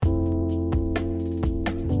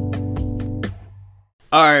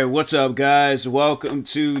Alright, what's up, guys? Welcome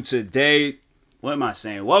to today. What am I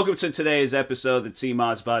saying? Welcome to today's episode of the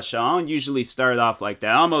T-Moz Bot Show. I don't usually start off like that.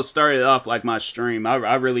 I almost started off like my stream.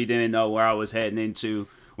 I really didn't know where I was heading into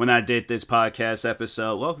when I did this podcast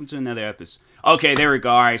episode. Welcome to another episode. Okay, there we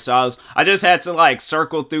go. Alright, so I just had to like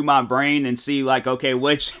circle through my brain and see like, okay,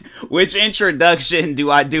 which introduction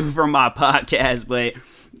do I do for my podcast? But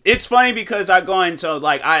it's funny because I go into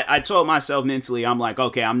like I told myself mentally, I'm like,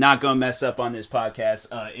 okay, I'm not gonna mess up on this podcast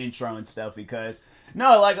intro and stuff because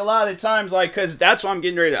no, like a lot of the times, like, because that's what I'm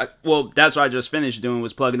getting ready to, well, that's what I just finished doing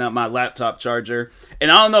was plugging up my laptop charger. And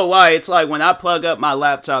I don't know why, it's like when I plug up my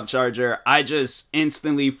laptop charger, I just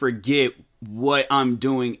instantly forget what I'm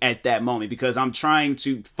doing at that moment because I'm trying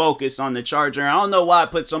to focus on the charger. I don't know why I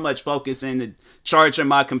put so much focus in the charging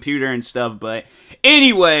my computer and stuff, but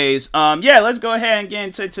anyways, yeah, let's go ahead and get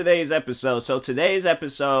into today's episode. So today's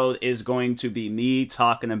episode is going to be me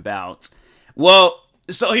talking about, well,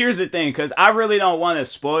 so here's the thing, because I really don't want to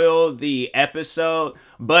spoil the episode,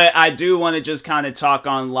 but I do want to just kind of talk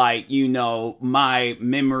on, like, you know, my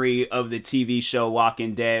memory of the TV show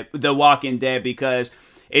The Walking Dead, because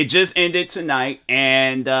it just ended tonight,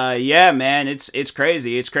 and yeah, man, it's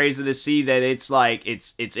crazy. It's crazy to see that it's like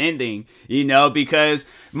it's ending, you know, because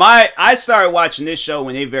I started watching this show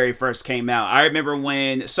when it very first came out. I remember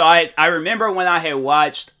when I remember when I had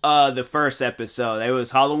watched the first episode. It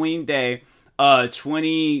was Halloween Day.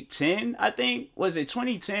 2010, I think. Was it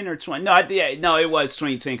 2010 or 20? No, it was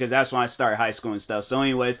 2010 because that's when I started high school and stuff. So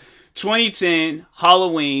anyways, 2010,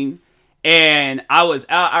 Halloween, and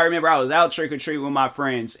I remember I was out trick-or-treating with my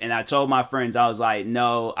friends, and I told my friends, I was like,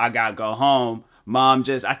 no, I gotta go home. Mom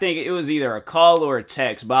I think it was either a call or a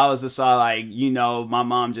text, but I was just all like, you know, my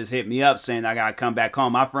mom just hit me up saying I gotta come back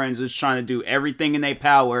home. My friends was trying to do everything in their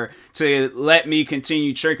power to let me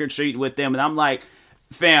continue trick-or-treating with them, and I'm like,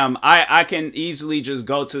 fam, I can easily just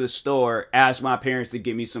go to the store, ask my parents to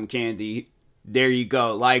give me some candy. There you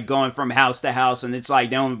go. Like going from house to house, and it's like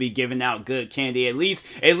they don't be giving out good candy. At least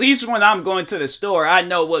when I'm going to the store, I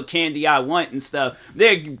know what candy I want and stuff.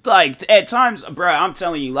 They're like at times, bro, I'm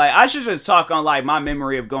telling you, like I should just talk on like my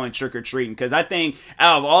memory of going trick-or-treating, because I think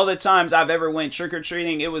out of all the times I've ever went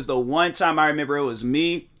trick-or-treating, it was the one time I remember it was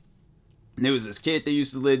me. And there was this kid that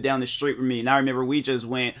used to live down the street from me, and I remember we just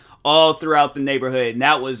went all throughout the neighborhood, and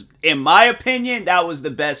that was, in my opinion, that was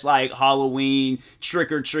the best like Halloween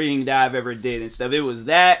trick-or-treating that I've ever did and stuff. It was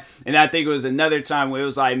that, and I think it was another time where it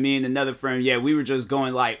was like me and another friend, yeah, we were just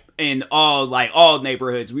going like in all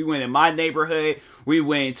neighborhoods. We went in my neighborhood, we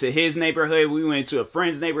went to his neighborhood, we went to a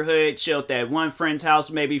friend's neighborhood, chilled at one friend's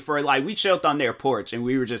house maybe for like, we chilled on their porch, and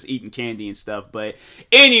we were just eating candy and stuff. But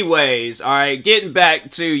anyways, all right, getting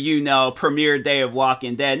back to, you know, premiere day of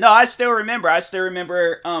Walking Dead. No, I still remember,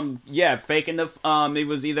 yeah, faking the, it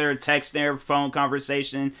was either a text or phone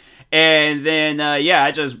conversation. And then, yeah,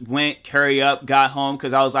 I just went, hurry up, got home,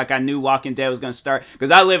 because I was like, I knew Walking Dead was going to start,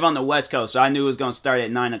 because I live on the West Coast, so I knew it was going to start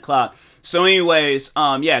at 9 o'clock. So anyways,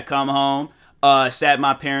 yeah, come home, sat in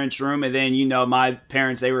my parents' room, and then, you know, my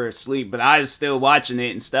parents, they were asleep, but I was still watching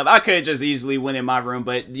it and stuff. I could have just easily went in my room,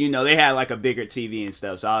 but, you know, they had, like, a bigger TV and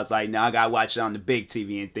stuff, so I was like, no, I gotta watch it on the big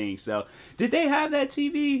TV and things. So did they have that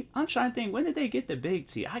TV? I'm trying to think, when did they get the big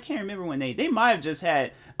TV? I can't remember when they might have just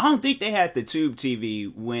had, I don't think they had the tube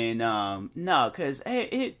TV when, no, because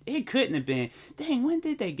it couldn't have been, dang, when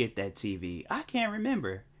did they get that TV? I can't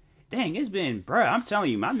remember. Dang, it's been, bro, I'm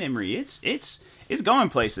telling you, my memory, it's going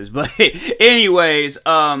places. But anyways,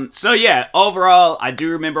 so yeah, overall, I do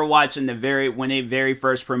remember watching when it very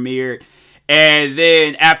first premiered. And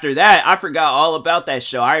then after that, I forgot all about that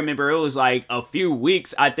show. I remember it was like a few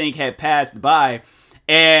weeks, I think, had passed by.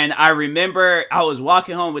 And I remember I was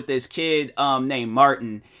walking home with this kid named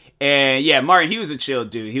Martin. And yeah, Martin, he was a chill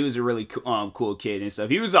dude. He was a really cool kid and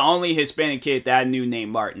stuff. He was the only Hispanic kid that I knew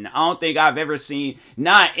named Martin. I don't think I've ever seen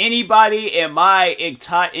not anybody in my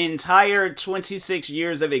entire 26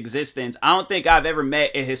 years of existence. I don't think I've ever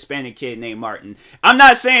met a Hispanic kid named Martin. I'm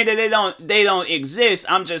not saying that they don't exist.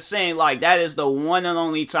 I'm just saying like that is the one and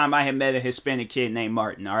only time I have met a Hispanic kid named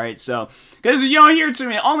Martin. All right, so because you don't hear too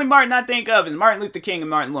many. Only Martin I think of is Martin Luther King and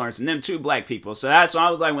Martin Lawrence, and them two black people. So that's why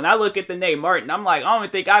I was like, when I look at the name Martin, I'm like, I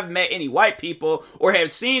don't think I've met any white people or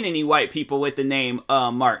have seen any white people with the name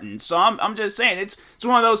Martin. So I'm just saying it's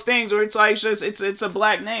one of those things where it's like it's a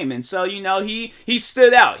black name, and so you know he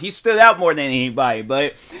stood out. He stood out more than anybody.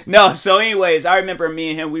 But no, so anyways, I remember me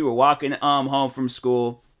and him, we were walking home from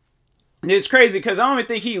school. It's crazy because I don't even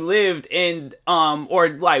think he lived in, or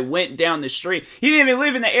like went down the street. He didn't even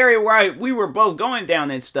live in the area where we were both going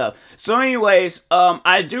down and stuff. So anyways,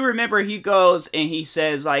 I do remember he goes and he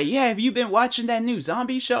says like, yeah, have you been watching that new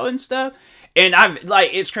zombie show and stuff? And I've like,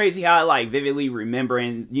 it's crazy how I like vividly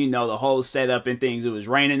remembering, you know, the whole setup and things. It was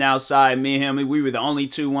raining outside. Me and him, we were the only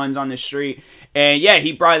two ones on the street. And yeah,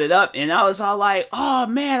 he brought it up, and I was all like, oh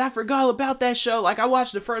man, I forgot about that show. Like, I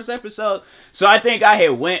watched the first episode. So I think I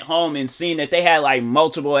had went home and seen that they had like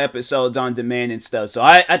multiple episodes on demand and stuff. So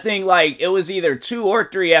I think like it was either 2 or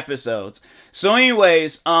 3 episodes. So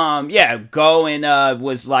anyways, yeah, go and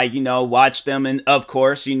was like, you know, watch them, and of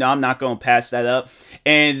course, you know, I'm not gonna pass that up.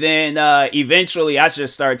 And then eventually I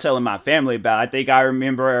just started telling my family about it. I think I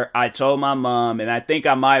remember I told my mom, and I think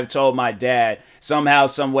I might have told my dad. Somehow,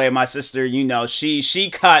 some way, my sister, you know, she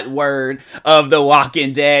caught word of The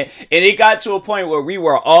Walking Dead, and it got to a point where we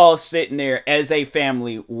were all sitting there as a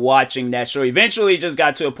family watching that show. Eventually, it just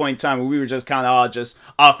got to a point in time where we were just kind of all just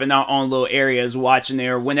off in our own little areas watching it,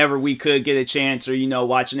 or whenever we could get a chance, or, you know,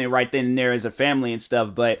 watching it right then and there as a family and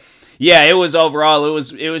stuff. But yeah, it was overall,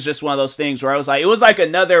 it was just one of those things where I was like, it was like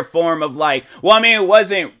another form of like, well, I mean, it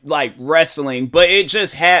wasn't like wrestling, but it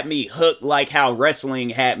just had me hooked like how wrestling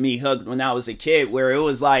had me hooked when I was a kid, where it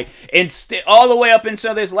was like, all the way up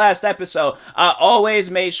until this last episode, I always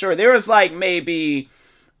made sure there was like maybe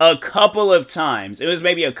a couple of times. It was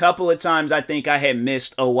maybe a couple of times I think I had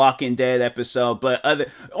missed a Walking Dead episode, but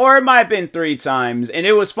or it might have been 3 times. And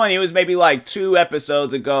it was funny. It was maybe like 2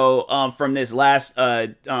 episodes ago from this last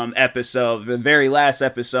episode, the very last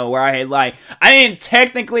episode, where I had like, I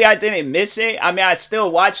didn't miss it. I mean, I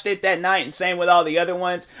still watched it that night, and same with all the other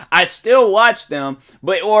ones. I still watched them,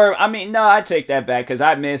 but, or, I mean, no, I take that back, because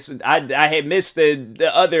I had missed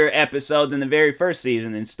the other episodes in the very first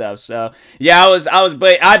season and stuff. So yeah,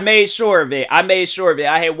 but I made sure of it.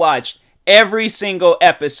 I had watched every single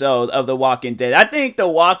episode of The Walking Dead. I think The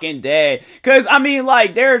Walking Dead, because, I mean,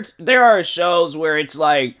 like, there are shows where it's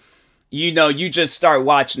like, you know, you just start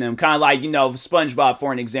watching them. Kind of like, you know, SpongeBob,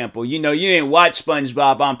 for an example. You know, you didn't watch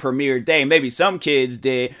SpongeBob on premiere day. Maybe some kids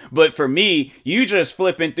did. But for me, you just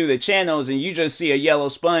flipping through the channels and you just see a yellow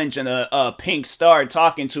sponge and a pink star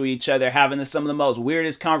talking to each other, having some of the most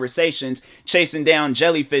weirdest conversations, chasing down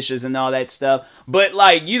jellyfishes and all that stuff. But,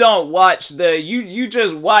 like, you don't watch you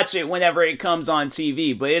just watch it whenever it comes on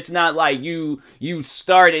TV. But it's not like you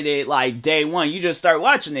started it, like, day one. You just start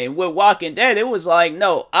watching it. With Walking Dead, it was like,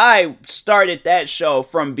 no, I started that show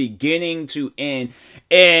from beginning to end,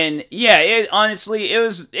 and yeah, it honestly,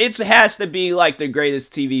 it has to be like the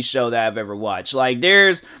greatest TV show that I've ever watched. Like,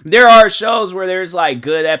 there are shows where there's like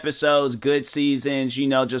good episodes, good seasons, you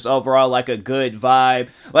know, just overall like a good vibe.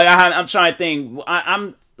 Like, I'm trying to think,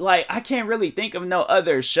 I'm like, I can't really think of no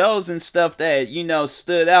other shows and stuff that, you know,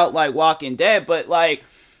 stood out like Walking Dead, but like,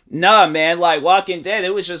 nah, man, like, Walking Dead,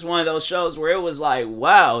 it was just one of those shows where it was like,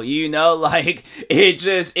 wow, you know, like,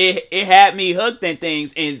 it had me hooked in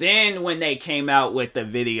things. And then when they came out with the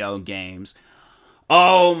video games,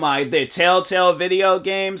 oh my, the Telltale video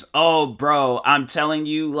games, oh bro, I'm telling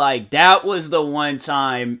you, like, that was the one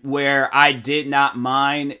time where I did not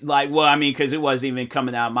mind, like, well, I mean, because it wasn't even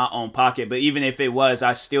coming out of my own pocket, but even if it was,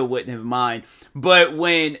 I still wouldn't have mind. But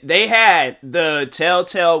when they had the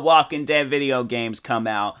Telltale Walking Dead video games come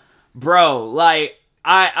out, bro, like,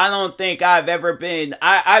 I don't think I've ever been,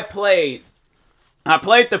 I played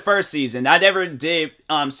the first season. I never did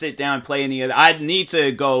sit down and play any other. I need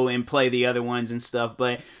to go and play the other ones and stuff,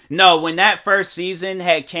 but no, when that first season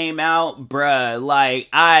had came out, bruh, like,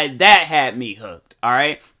 that had me hooked. All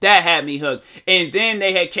right, that had me hooked. And then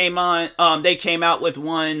they had came out with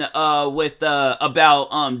one about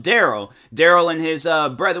Daryl and his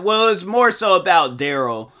brother. Well, it was more so about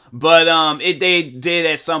Daryl, but they did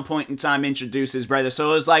at some point in time introduce his brother.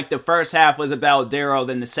 So it was like the first half was about Daryl,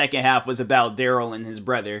 then the second half was about Daryl and his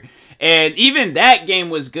brother. And even that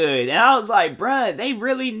game was good. And I was like, bruh, they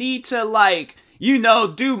really need to, like, you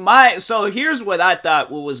know, so here's what I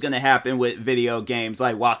thought what was going to happen with video games,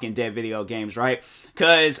 like Walking Dead video games, right?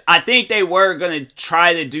 Because I think they were going to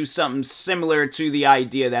try to do something similar to the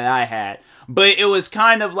idea that I had. But it was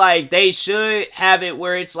kind of like they should have it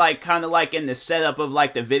where it's like kind of like in the setup of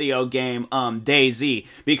like the video game DayZ.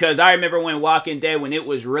 Because I remember when Walking Dead, when it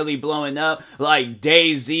was really blowing up, like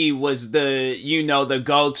DayZ was the, you know, the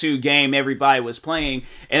go-to game everybody was playing.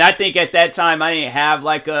 And I think at that time I didn't have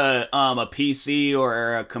like a PC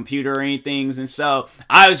or a computer or anything. And so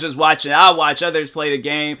I was just watching. I'll watch others play the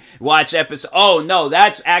game, watch episodes. Oh no,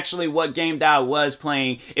 that's actually what game that I was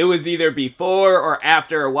playing. It was either before or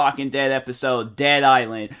after a Walking Dead episode. Dead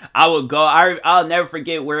Island. I would go, I'll never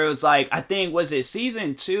forget where it was like, I think, was it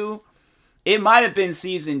season 2? It might have been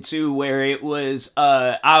season 2 where it was,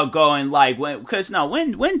 I'll go and like, when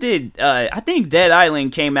did, I think Dead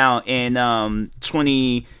Island came out in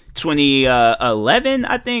 2011,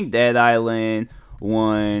 I think, Dead Island.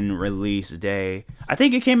 one release day. I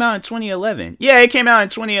think it came out in 2011. Yeah, it came out in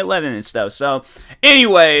 2011 and stuff. So,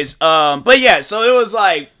 anyways, but yeah, so it was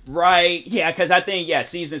like, right, yeah, because I think, yeah,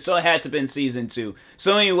 so it had to been season 2.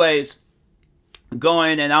 So, anyways,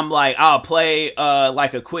 going and I'm like, I'll play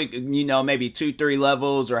like a quick, maybe 2-3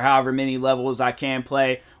 levels or however many levels I can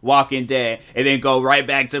play Walking Dead, and then go right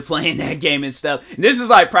back to playing that game and stuff. And this was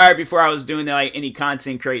like prior, before I was doing like any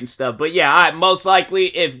content creating stuff. But yeah, I most likely,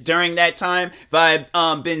 if during that time, if I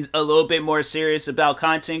had been a little bit more serious about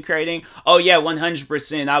content creating, oh yeah,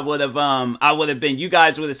 100%, I would have been, you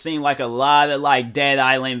guys would have seen like a lot of like Dead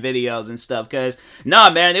Island videos and stuff. Cause nah,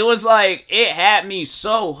 man, it was like, it had me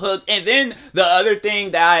so hooked. And then the other thing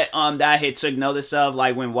that I had took notice of,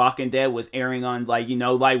 like when Walking Dead was airing on, like,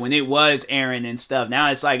 like when it was airing and stuff. Now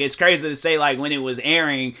it's like, it's crazy to say like when it was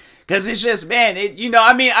airing, because it's just, man,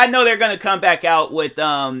 I know they're gonna come back out with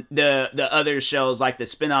the other shows, like the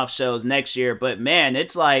spin-off shows next year, but man,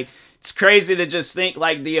 it's like, it's crazy to just think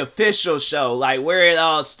like the official show, like where it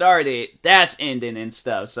all started, that's ending and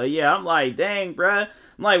stuff. So yeah, I'm like, dang, bruh.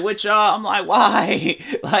 I'm like, what y'all? I'm like, why?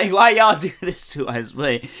 Like, why y'all do this to us?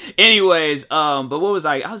 But anyways, but what was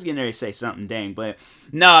I was getting ready to say something, dang, but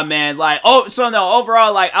nah, man, like,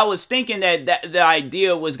 overall, like, I was thinking that the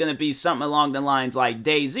idea was gonna be something along the lines like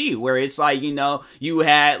DayZ, where it's like, you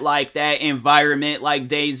had like that environment like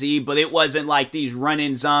DayZ, but it wasn't like these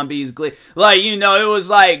running zombies, like, it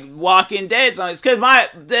was like Walking Dead zombies, because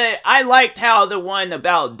I liked how the one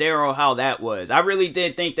about Daryl, how that was. I really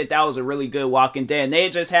did think that was a really good Walking Dead, and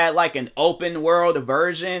they just had like an open world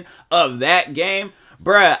version of that game.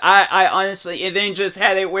 Bruh, I honestly, and then just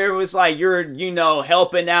had it where it was like, you're,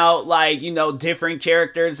 helping out, like, different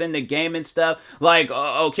characters in the game and stuff. Like,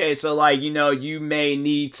 okay, so, like, you may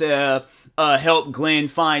need to help Glenn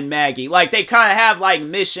find Maggie. Like, they kind of have, like,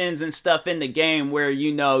 missions and stuff in the game where,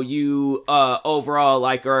 you overall,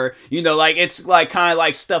 like, or, like, it's, like, kind of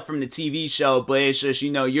like stuff from the TV show, but it's just,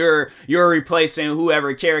 you're replacing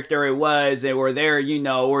whoever character it was, or they're,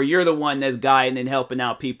 or you're the one that's guiding and helping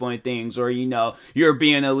out people and things, or, you're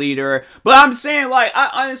being a leader. But I'm saying, like,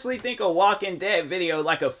 I honestly think a Walking Dead video,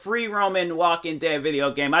 like a free roaming Walking Dead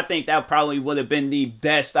video game, I think that probably would have been the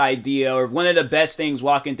best idea, or one of the best things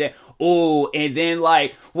Walking Dead. Oh, and then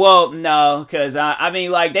like, well, no, because I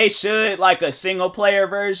mean, like, they should, like, a single player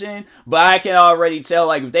version, but I can already tell,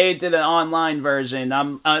 like, if they did an online version,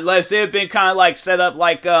 unless it had been kind of like set up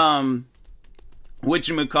like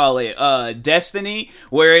Destiny,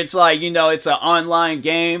 where it's like, it's an online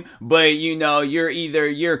game, but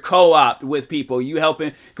you're co-op with people, you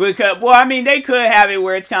helping, well, I mean, they could have it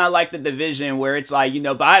where it's kind of like the Division, where it's like,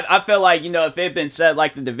 but I feel like, if it had been set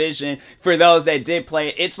like the Division, for those that did play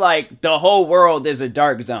it, it's like the whole world is a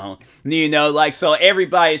dark zone, like, so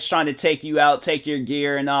everybody's trying to take you out, take your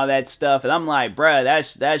gear and all that stuff, and I'm like, bruh,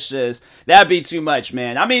 that's just, that'd be too much,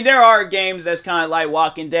 man. I mean, there are games that's kind of like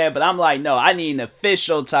Walking Dead, but I'm like, no, I need an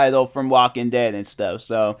official title from Walking Dead and stuff.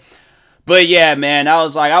 So, but yeah, man, I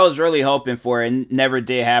was really hoping for it. It never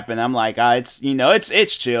did happen. I'm like,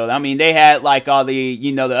 it's chilled. I mean, they had like all the,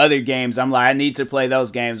 the other games. I'm like, I need to play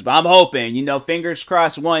those games, but I'm hoping, fingers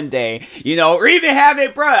crossed one day, or even have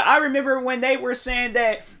it, bruh. I remember when they were saying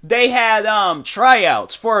that they had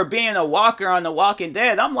tryouts for being a walker on The Walking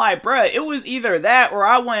Dead. I'm like, bruh, it was either that or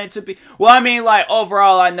I wanted to be, well, I mean, like,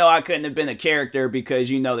 overall, I know I couldn't have been a character because,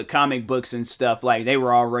 the comic books and stuff, like, they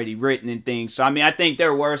were already written and things. So, I mean, I think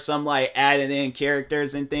there were some, like, added in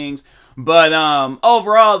characters and things. But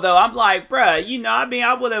overall though, I'm like, bruh, I mean,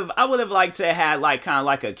 I would have liked to have like kind of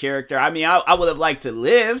like a character. I mean, I would have liked to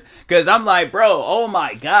live, because I'm like, bro, oh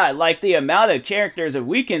my god, like the amount of characters, if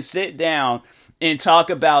we can sit down and talk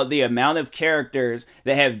about the amount of characters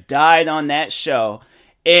that have died on that show.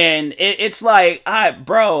 And it's like,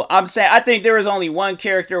 I'm saying, I think there was only one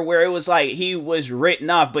character where it was like he was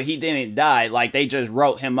written off, but he didn't die. Like, they just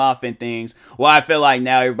wrote him off and things. Well, I feel like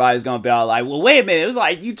now everybody's gonna be all like, well, wait a minute, it was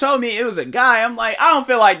like, you told me it was a guy. I'm like, I don't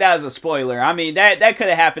feel like that was a spoiler. I mean, that could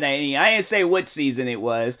have happened at any, I didn't say which season it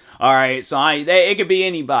was. Alright, so it could be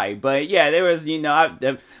anybody. But yeah, there was,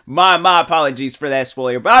 my apologies for that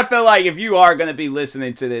spoiler. But I feel like if you are gonna be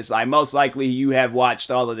listening to this, like, most likely you have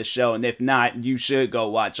watched all of the show, and if not, you should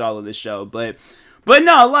go watch all of the show. But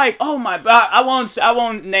no, like, oh my, I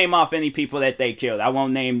won't name off any people that they killed. I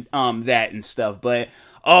won't name that and stuff. But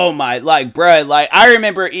oh my, like, bruh, like, I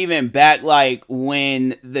remember even back, like,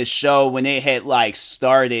 when the show, when it had, like,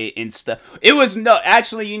 started and stuff, it was, no,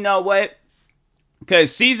 actually, you know what?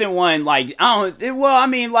 Because season 1, like, there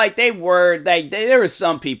were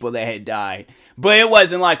some people that had died. but it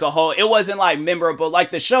wasn't like it wasn't like memorable.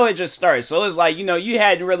 Like the show had just started, so it was like, you know, you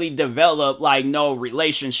hadn't really developed like no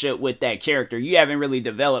relationship with that character. You haven't really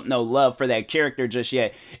developed no love for that character just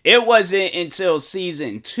yet. It wasn't until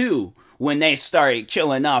season 2 when they started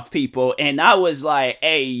killing off people, and I was like,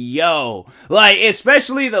 hey, yo, like,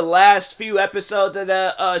 especially the last few episodes of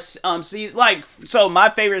the season, like, so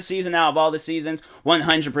my favorite season out of all the seasons,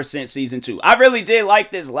 100% season 2. I really did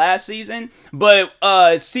like this last season, but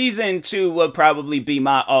season 2 would probably be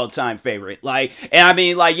my all-time favorite. Like, and I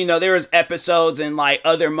mean, like, you know, there was episodes and like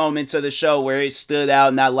other moments of the show where it stood out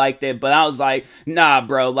and I liked it, but I was like, nah,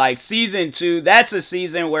 bro, like season 2, that's a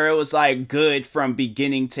season where it was like good from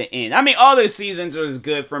beginning to end. I mean, all the seasons was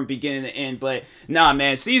good from beginning to end, but nah,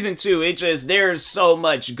 man, season 2, it just, there's so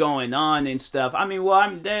much going on and stuff. I mean, well,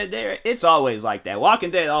 I'm there. It's always like that.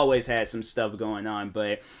 Walking Dead always has some stuff going on,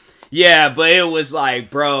 but yeah, but it was like,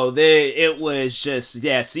 bro, it was just,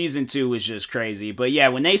 yeah, season 2 was just crazy. But yeah,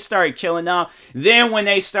 when they started killing off, then when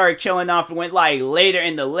they started killing off, it went like later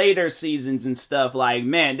in the later seasons and stuff, like,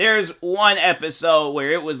 man, there's one episode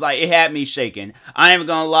where it was like, it had me shaking. I ain't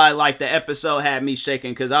gonna lie, like, the episode had me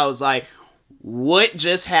shaking, because I was like, what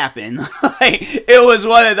just happened? Like, it was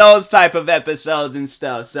one of those type of episodes and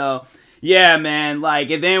stuff, so yeah, man,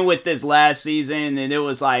 like, and then with this last season, and it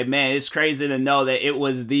was like, man, it's crazy to know that it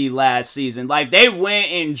was the last season. Like, they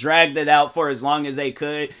went and dragged it out for as long as they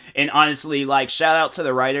could, and honestly, like, shout out to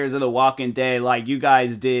the writers of The Walking Dead. Like, you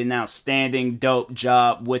guys did an outstanding, dope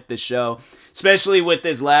job with the show, especially with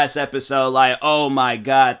this last episode. Like, oh my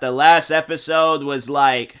god, the last episode was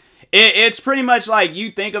like, it's pretty much like,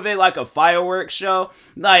 you think of it like a fireworks show.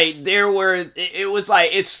 Like, it was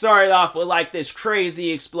like, it started off with like this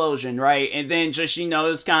crazy explosion, right? And then just, you know,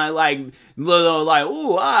 it's kind of like little like,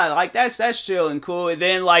 ooh, like that's chill and cool. And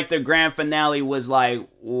then like the grand finale was like,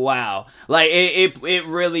 wow, like it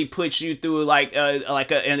really puts you through like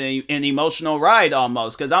an emotional ride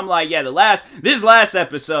almost. Because I'm like, yeah, this last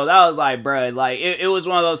episode, I was like, bruh, like it was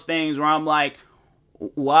one of those things where I'm like,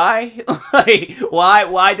 why? Like,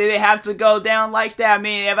 why did it have to go down like that? I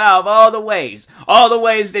mean, out of all the ways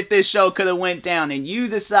that this show could have went down, and you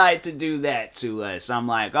decide to do that to us, I'm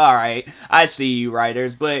like, all right, I see you,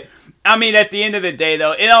 writers. But I mean, at the end of the day,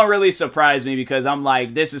 though, it don't really surprise me, because I'm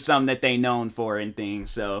like, this is something that they known for and things.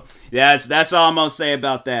 So yeah, that's all I'm gonna say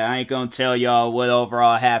about that. I ain't gonna tell y'all what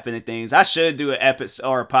overall happened and things. I should do an episode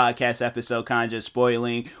or a podcast episode, kind of just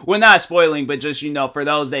spoiling. Well, not spoiling, but just, you know, for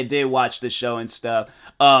those that did watch the show and stuff.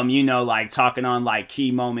 You know, like talking on like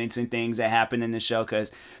key moments and things that happened in the show,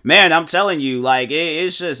 because man, I'm telling you, like it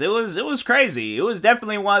was crazy. It was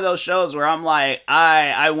definitely one of those shows where I'm like,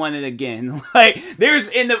 I want it again. Like,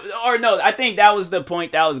 I think that was the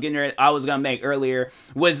point that I was gonna make earlier,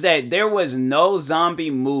 was that there was no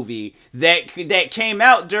zombie movie that came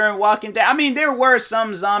out during Walking Dead. I mean, there were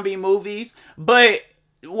some zombie movies, but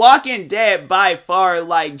Walking Dead by far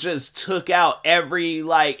like just took out every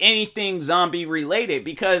like anything zombie related,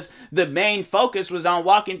 because the main focus was on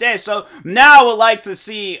Walking Dead. So now I would like to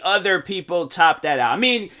see other people top that out. I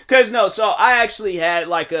mean, so I actually had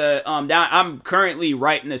like I'm currently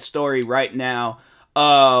writing a story right now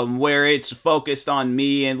where it's focused on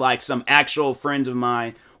me and like some actual friends of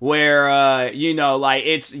mine, where you know, like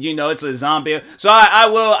it's a zombie. So I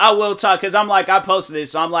will talk, because I'm like, I posted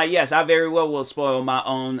this, so I'm like, yes, I very well will spoil my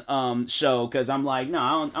own show, because I'm like, no,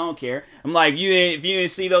 I don't care. I'm like, if you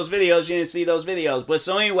didn't see those videos, you didn't see those videos. But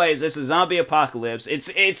so anyways, it's a zombie apocalypse.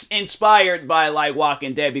 It's inspired by like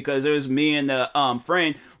Walking Dead, because it was me and the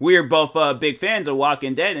friend. We're both big fans of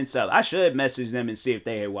Walking Dead and stuff. I should message them and see if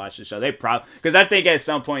they had watched the show. They probably, because I think at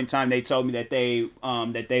some point in time they told me that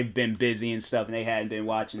they've been busy and stuff and they hadn't been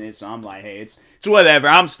watching it. So I'm like, hey, it's whatever.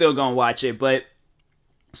 I'm still gonna watch it. But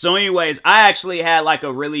so anyways, I actually had like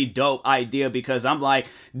a really dope idea, because I'm like,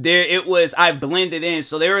 I blended in.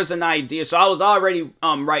 So there was an idea. So I was already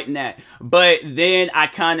writing that. But then I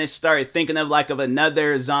kind of started thinking of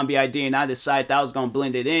another zombie idea, and I decided that I was going to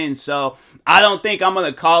blend it in. So I don't think I'm going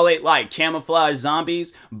to call it like camouflage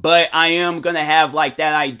zombies, but I am going to have like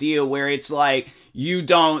that idea where it's like, you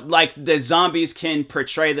don't, like, the zombies can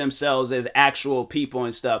portray themselves as actual people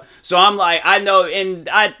and stuff. So I'm like, I know, and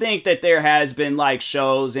I think that there has been like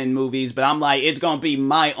shows and movies, but I'm like, it's gonna be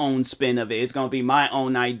my own spin of it. It's gonna be my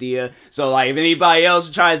own idea. So like, if anybody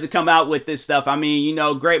else tries to come out with this stuff, I mean, you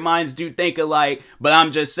know, great minds do think alike, but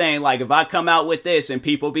I'm just saying, like, if I come out with this and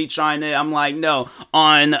people be trying to, I'm like, no,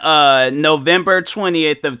 on November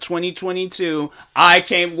 20th of 2022, I've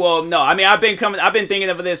been thinking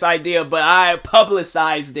of this idea, but I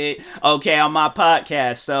publicized it, okay, on my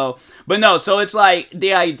podcast. So, but no, so it's like,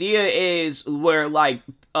 the idea is where like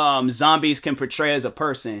zombies can portray as a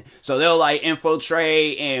person. So they'll like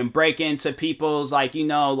infiltrate and break into people's like, you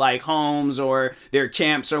know, like homes or their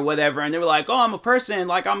camps or whatever. And they were like, oh, I'm a person.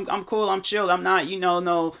 Like I'm cool. I'm chilled. I'm not, you know,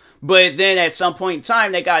 no. But then at some point in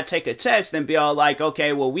time, they got to take a test and be all like,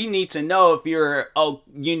 okay, well, we need to know if you're, oh,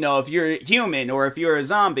 you know, if you're human or if you're a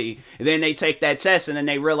zombie. And then they take that test and then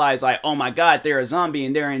they realize like, oh my God, they're a zombie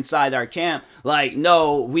and they're inside our camp. Like,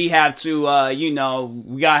 no, we have to, you know,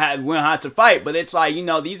 we don't have to fight. But it's like, you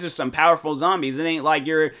know, these are some powerful zombies. It ain't like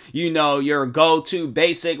your, you know, your go-to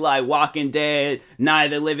basic like Walking Dead, Night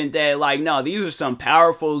of the Living Dead. Like, no, these are some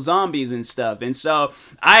powerful zombies and stuff. And so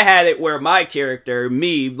I had it where my character,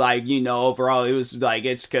 me, like, you know, overall it was like,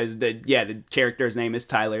 it's because the character's name is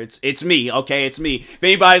Tyler. It's me, okay, it's me. If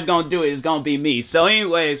anybody's gonna do it, it's gonna be me. So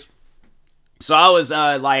anyways, so I was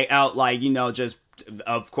like out, like, you know, just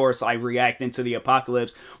of course like reacting to the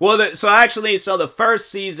apocalypse. Well, so the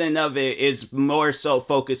first season of it is more so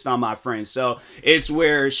focused on my friend. So it's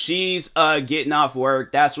where she's getting off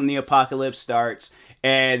work. That's when the apocalypse starts.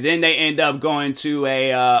 And then they end up going to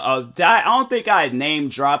I don't think I had name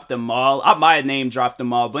dropped them all. I might have name dropped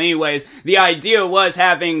them all. But anyways, the idea was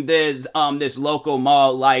having this local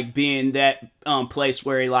mall like being that place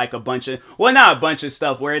where like a bunch of, well, not a bunch of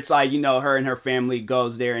stuff, where it's like, you know, her and her family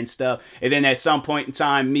goes there and stuff. And then at some point in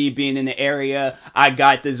time, me being in the area, I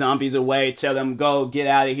got the zombies away, tell them go get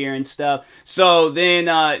out of here and stuff. So then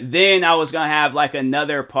I was gonna have like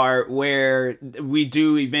another part where we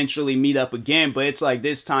do eventually meet up again, but it's like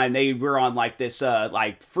this time they were on like this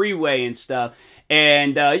like freeway and stuff.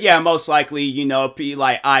 And yeah, most likely, you know,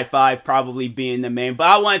 like I-5 probably being the main. But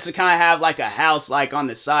I wanted to kind of have like a house like on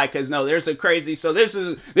the side, because no, there's a crazy. So this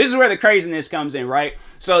is where the craziness comes in, right?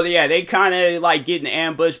 So yeah, they kind of like getting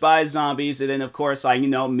ambushed by zombies, and then of course, like, you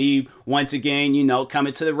know, me once again, you know,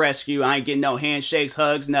 coming to the rescue. I ain't getting no handshakes,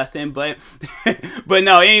 hugs, nothing. But but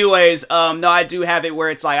no, anyways, no, I do have it where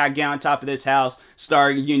it's like I get on top of this house,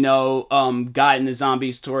 start, you know, guiding the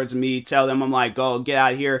zombies towards me, tell them I'm like, go get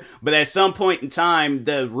out of here. But at some point in time,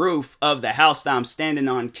 the roof of the house that I'm standing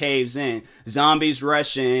on caves in. Zombies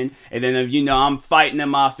rush in, and then, you know, I'm fighting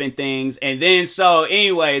them off and things. And then, so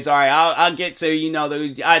anyways, all right, I'll get to, you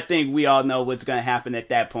know, I think we all know what's gonna happen at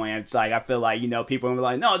that point. It's like, I feel like, you know, people are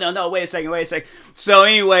like, no, wait a second. So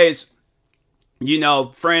anyways, you know,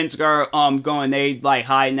 friends are going, they like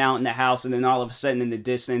hiding out in the house, and then all of a sudden in the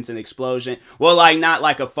distance an explosion. Well, like not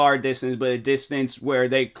like a far distance, but a distance where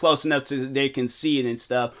they close enough to they can see it and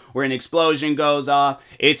stuff, where an explosion goes off.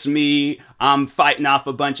 It's me. I'm fighting off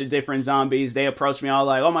a bunch of different zombies. They approach me all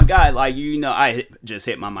like, oh my God, like, you know, I just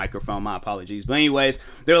hit my microphone, my apologies. But anyways,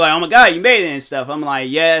 they're like, oh my God, you made it and stuff. I'm like,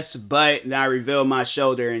 yes, but then I reveal my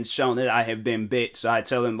shoulder and shown that I have been bit. So I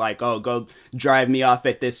tell them like, oh, go drive me off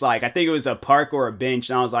at this, like, I think it was a park or a bench.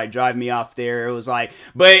 And I was like, drive me off there. It was like,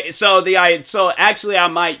 but so actually I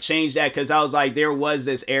might change that, because I was like, there was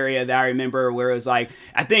this area that I remember where it was like,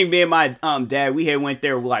 I think me and my dad, we had went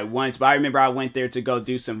there like once, but I remember I went there to go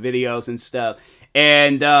do some videos and stuff.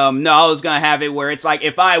 And no, I was gonna have it where it's like,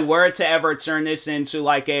 if I were to ever turn this into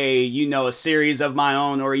like a, you know, a series of my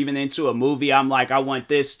own, or even into a movie, I'm like, I want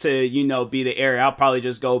this to, you know, be the area. I'll probably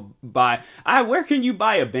just go buy, where can you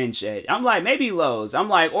buy a bench at? I'm like, maybe Lowe's. I'm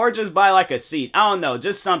like, or just buy like a seat. I don't know,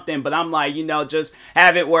 just something. But I'm like, you know, just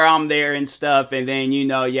have it where I'm there and stuff. And then, you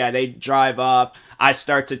know, yeah, they drive off. I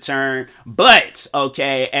start to turn. But,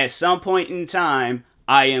 okay, at some point in time,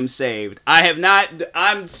 I am saved.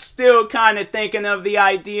 I'm still kind of thinking of the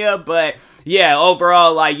idea, but yeah,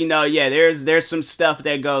 overall, like, you know, yeah, there's some stuff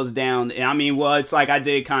that goes down. I mean, well, it's like I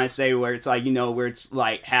did kind of say where it's like, you know, where it's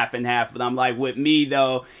like half and half, but I'm like, with me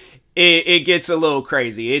though, it gets a little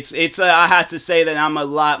crazy. I have to say that I'm a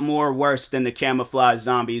lot more worse than the camouflage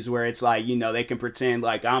zombies, where it's like, you know, they can pretend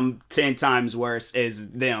like I'm 10 times worse as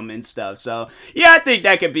them and stuff. So yeah, I think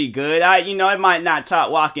that could be good. You know, it might not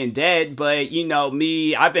top Walking Dead, but you know,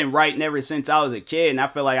 me, I've been writing ever since I was a kid, and I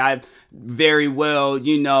feel like I very well,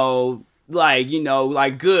 you know, like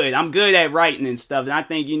good. I'm good at writing and stuff. And I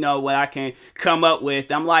think, you know, what I can come up with,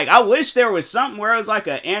 I'm like, I wish there was something where it was like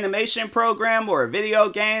an animation program or a video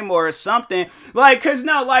game or something. Like, cause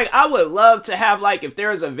no, like I would love to have like, if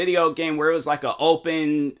there was a video game where it was like an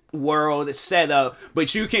open world setup,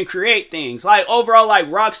 but you can create things like overall, like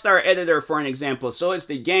Rockstar Editor, for an example. So it's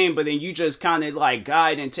the game, but then you just kind of like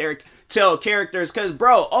guide and tell characters, because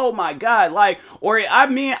bro, oh my God, like, or I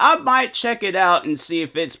mean, I might check it out and see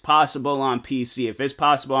if it's possible on PC. If it's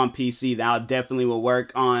possible on PC, then I definitely will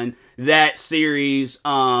work on that series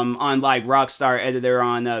on like Rockstar Editor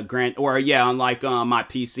on on like my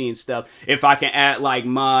PC and stuff. If I can add like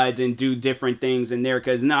mods and do different things in there,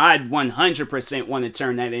 because no, I'd 100% want to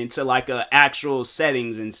turn that into like actual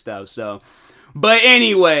settings and stuff. So. But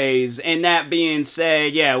anyways, and that being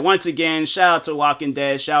said, yeah, once again, shout out to Walking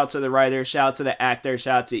Dead, shout out to the writer, shout out to the actor,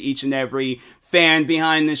 shout out to each and every fan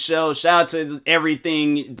behind the show, shout out to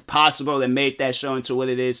everything possible that made that show into what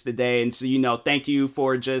it is today. And so, you know, thank you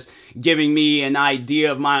for just giving me an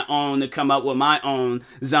idea of my own to come up with my own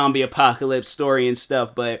zombie apocalypse story and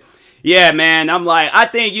stuff. But yeah, man, I'm like, I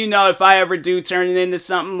think, you know, if I ever do turn it into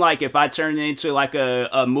something, like if I turn it into like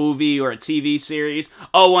a movie or a TV series,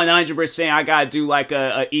 100% I gotta do like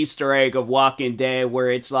a Easter egg of Walking Dead where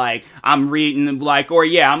it's like I'm reading like, or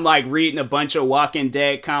yeah, I'm like reading a bunch of Walking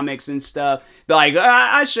Dead comics and stuff. Like,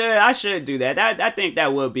 I should do that. I think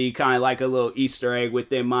that would be kind of like a little Easter egg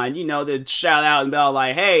within mine, you know, to shout out and be all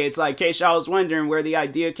like, hey, it's like, in case y'all was wondering where the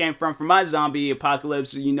idea came from for my zombie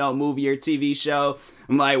apocalypse, you know, movie or TV show.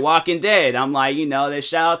 I'm like, Walking Dead. I'm like, you know, they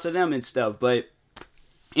shout out to them and stuff. But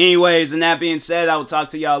anyways, and that being said, I will talk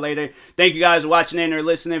to y'all later. Thank you guys for watching and or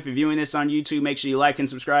listening. If you're viewing this on YouTube, make sure you like and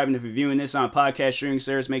subscribe. And if you're viewing this on a podcast streaming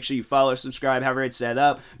service, make sure you follow or subscribe, however it's set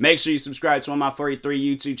up. Make sure you subscribe to one of my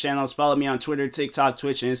 43 YouTube channels. Follow me on Twitter, TikTok,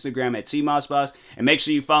 Twitch, and Instagram at TMossBoss. And make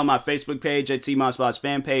sure you follow my Facebook page at TMossBoss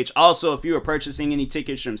fan page. Also, if you are purchasing any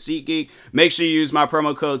tickets from SeatGeek, make sure you use my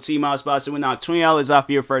promo code TMossBoss. It will knock $20 off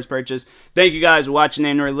your first purchase. Thank you guys for watching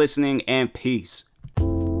and or listening, and peace.